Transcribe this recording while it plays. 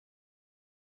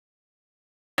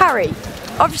Gary,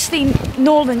 obviously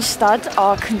Norelands Stud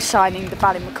are consigning the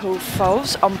Ballymacall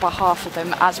foals on behalf of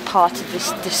them as part of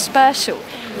this dispersal.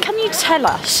 Can you tell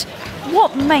us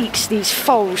what makes these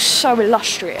foals so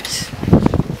illustrious?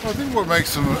 I think what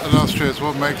makes them illustrious,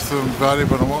 what makes them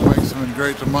valuable and what makes them in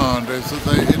great demand is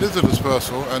that it is a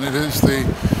dispersal and it is the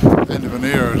end of an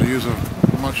era, to use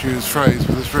a much used phrase,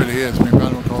 but this really is. I mean,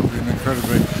 Ballymacall has been an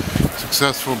incredibly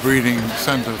successful breeding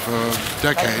centre for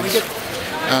decades,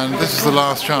 and this is the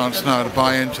last chance now to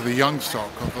buy into the young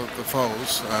stock of the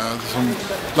foals. There's some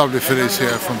lovely fillies here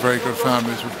from very good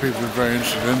families which people are very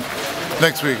interested in.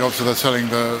 Next week obviously they're selling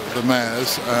the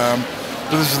mares.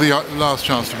 But this is the last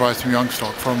chance to buy some young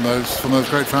stock from those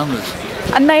great families.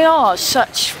 And they are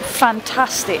such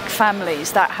fantastic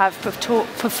families that have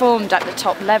performed at the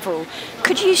top level.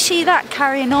 Could you see that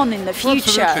carrying on in the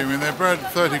future? Absolutely. I mean, they've bred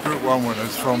 30 Group 1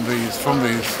 winners from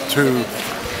these two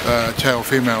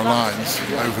tail-female lines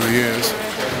over the years.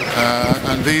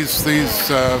 And these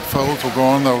foals will go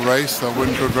on, they'll race, they'll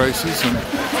win good races, and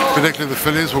particularly the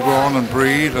fillies will go on and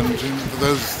breed, and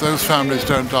those families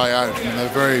don't die out. I mean, they're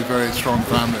very, very strong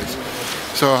families.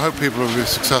 So I hope people will be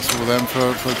successful with them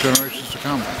for generations to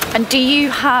come. And do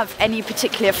you have any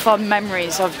particular fond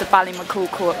memories of the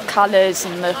Ballymacall colours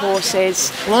and the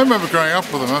horses? Well, I remember growing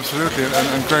up with them, absolutely,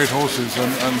 and great horses,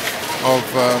 and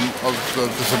of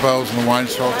the Sabelles and the wine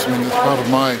stocks. I mean, it's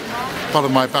part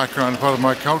of my background, part of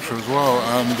my culture as well.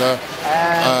 And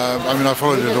I mean, I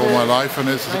followed it all my life, and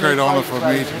it's a great honour for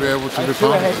me to be able to be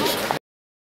part of this.